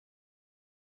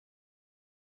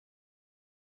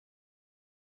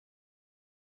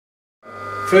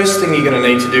First thing you're going to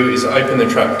need to do is open the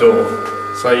trap door.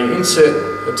 So you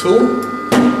insert a tool,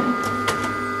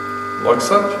 like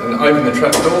such, and open the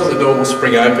trap door, the door will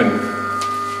spring open.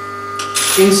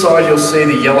 Inside you'll see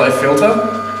the yellow filter.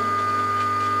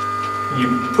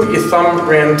 You put your thumb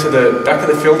round to the back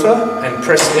of the filter and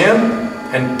press down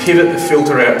and pivot the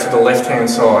filter out to the left hand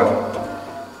side,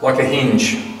 like a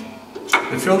hinge.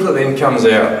 The filter then comes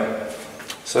out.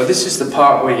 So this is the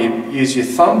part where you use your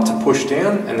thumb to push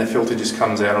down and the filter just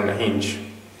comes out on a hinge.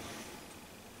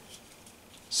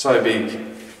 So big.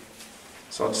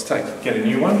 So I'll just get a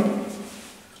new one.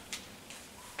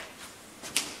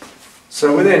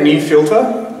 So with our new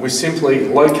filter, we simply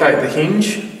locate the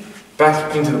hinge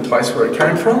back into the place where it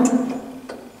came from.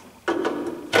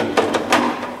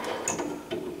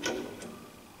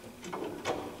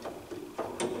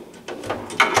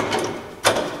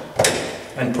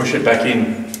 And push it back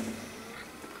in.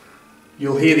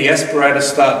 You'll hear the aspirator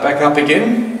start back up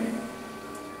again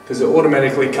because it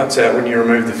automatically cuts out when you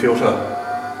remove the filter.